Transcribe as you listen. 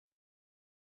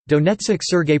Donetsk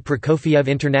Sergei Prokofiev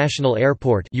International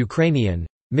Airport Ukrainian,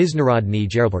 Mizhnarodny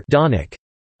Airport Donetsk,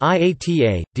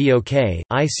 IATA, DOK,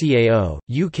 ICAO,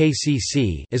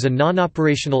 UKCC is a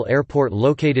non-operational airport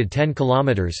located 10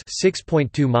 kilometers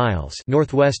 (6.2 miles)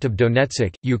 northwest of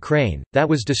Donetsk, Ukraine, that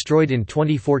was destroyed in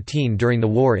 2014 during the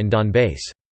war in Donbass.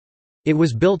 It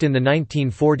was built in the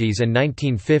 1940s and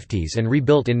 1950s and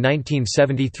rebuilt in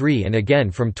 1973 and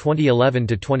again from 2011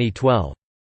 to 2012.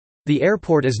 The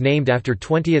airport is named after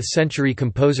 20th-century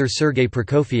composer Sergei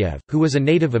Prokofiev, who was a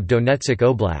native of Donetsk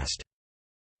Oblast.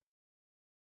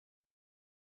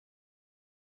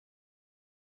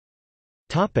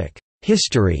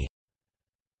 History.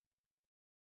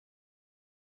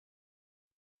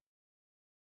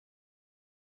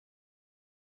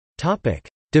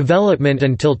 Development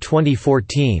until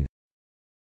 2014.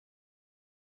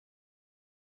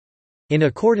 In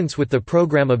accordance with the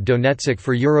program of Donetsk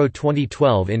for Euro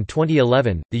 2012 in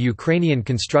 2011, the Ukrainian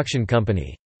construction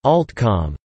company,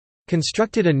 Altcom,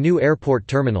 constructed a new airport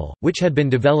terminal, which had been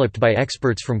developed by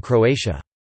experts from Croatia.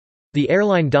 The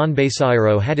airline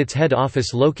Donbassaero had its head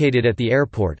office located at the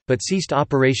airport, but ceased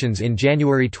operations in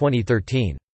January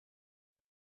 2013.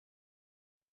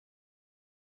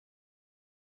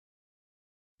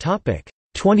 Topic: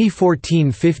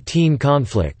 2014–15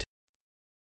 conflict.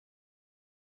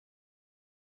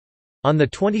 On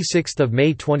 26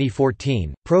 May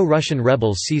 2014, pro-Russian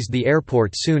rebels seized the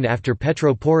airport soon after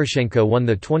Petro Poroshenko won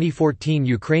the 2014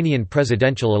 Ukrainian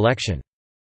presidential election.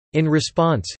 In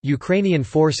response, Ukrainian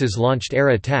forces launched air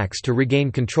attacks to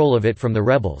regain control of it from the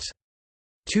rebels.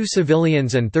 2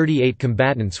 civilians and 38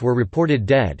 combatants were reported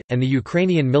dead, and the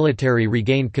Ukrainian military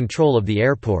regained control of the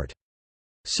airport.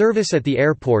 Service at the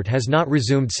airport has not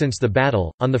resumed since the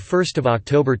battle. On 1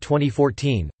 October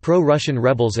 2014, pro-Russian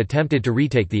rebels attempted to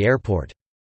retake the airport.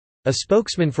 A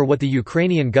spokesman for what the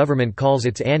Ukrainian government calls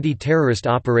its anti-terrorist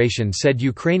operation said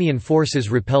Ukrainian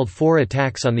forces repelled 4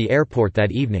 attacks on the airport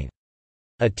that evening.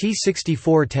 A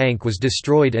T-64 tank was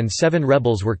destroyed and 7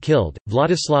 rebels were killed,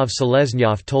 Vladislav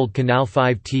Seleznyov told Canal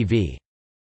 5 TV.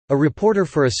 A reporter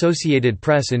for Associated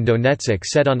Press in Donetsk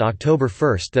said on October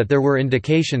 1 that there were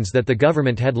indications that the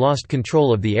government had lost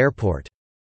control of the airport.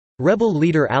 Rebel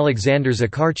leader Alexander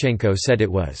Zakharchenko said it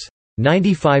was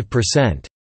 95%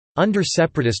 under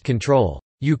separatist control.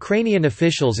 Ukrainian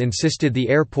officials insisted the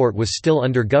airport was still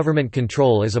under government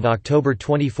control as of October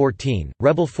 2014.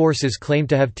 Rebel forces claimed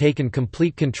to have taken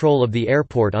complete control of the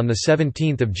airport on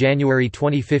 17 January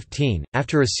 2015,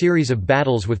 after a series of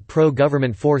battles with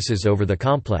pro-government forces over the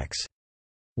complex.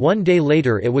 1 day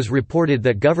later it was reported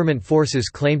that government forces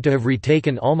claimed to have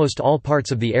retaken almost all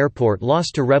parts of the airport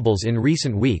lost to rebels in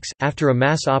recent weeks, after a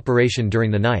mass operation during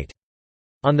the night.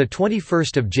 On 21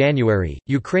 January,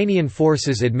 Ukrainian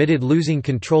forces admitted losing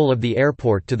control of the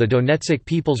airport to the Donetsk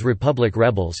People's Republic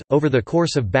rebels. Over the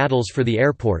course of battles for the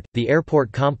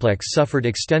airport complex suffered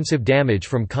extensive damage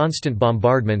from constant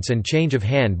bombardments and change of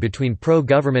hand between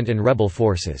pro-government and rebel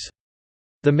forces.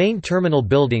 The main terminal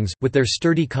buildings, with their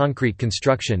sturdy concrete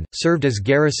construction, served as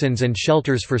garrisons and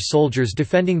shelters for soldiers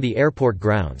defending the airport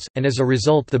grounds, and as a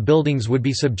result the buildings would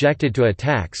be subjected to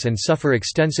attacks and suffer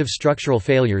extensive structural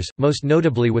failures, most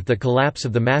notably with the collapse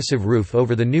of the massive roof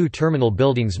over the new terminal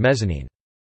building's mezzanine.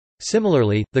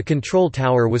 Similarly, the control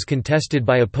tower was contested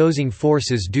by opposing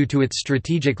forces due to its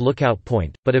strategic lookout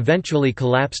point, but eventually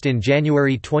collapsed in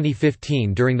January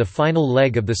 2015 during the final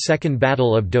leg of the Second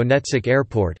Battle of Donetsk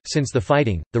Airport. Since the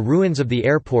fighting, the ruins of the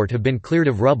airport have been cleared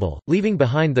of rubble, leaving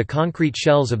behind the concrete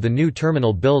shells of the new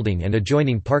terminal building and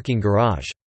adjoining parking garage.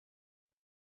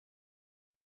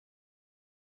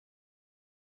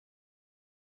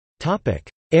 Topic: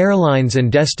 Airlines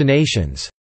and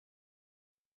destinations.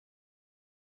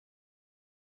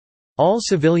 All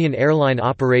civilian airline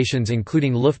operations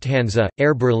including Lufthansa,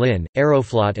 Air Berlin,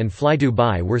 Aeroflot and Fly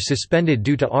Dubai were suspended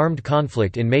due to armed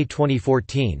conflict in May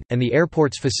 2014, and the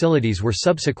airport's facilities were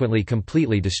subsequently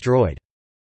completely destroyed.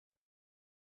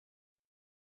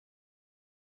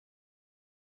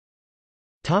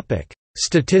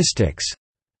 Statistics.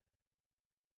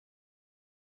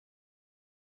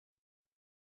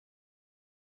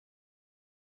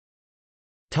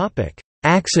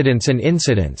 Accidents and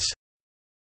incidents.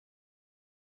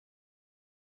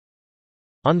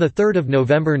 On 3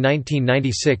 November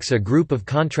 1996 a group of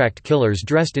contract killers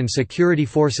dressed in security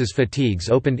forces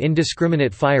fatigues opened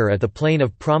indiscriminate fire at the plane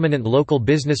of prominent local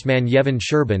businessman Yevhen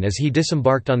Sherbin as he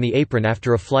disembarked on the apron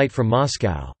after a flight from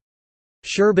Moscow.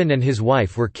 Sherbin and his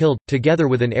wife were killed, together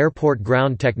with an airport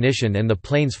ground technician and the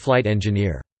plane's flight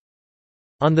engineer.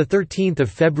 On 13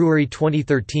 February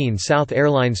 2013, South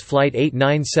Airlines Flight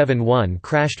 8971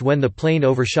 crashed when the plane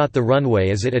overshot the runway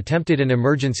as it attempted an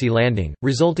emergency landing,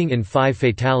 resulting in 5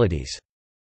 fatalities.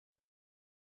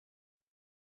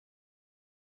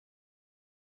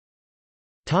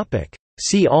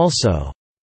 See also: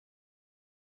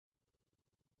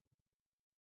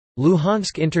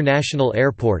 Luhansk International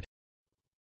Airport,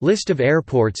 List of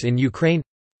airports in Ukraine,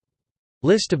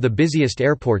 List of the busiest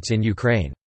airports in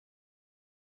Ukraine.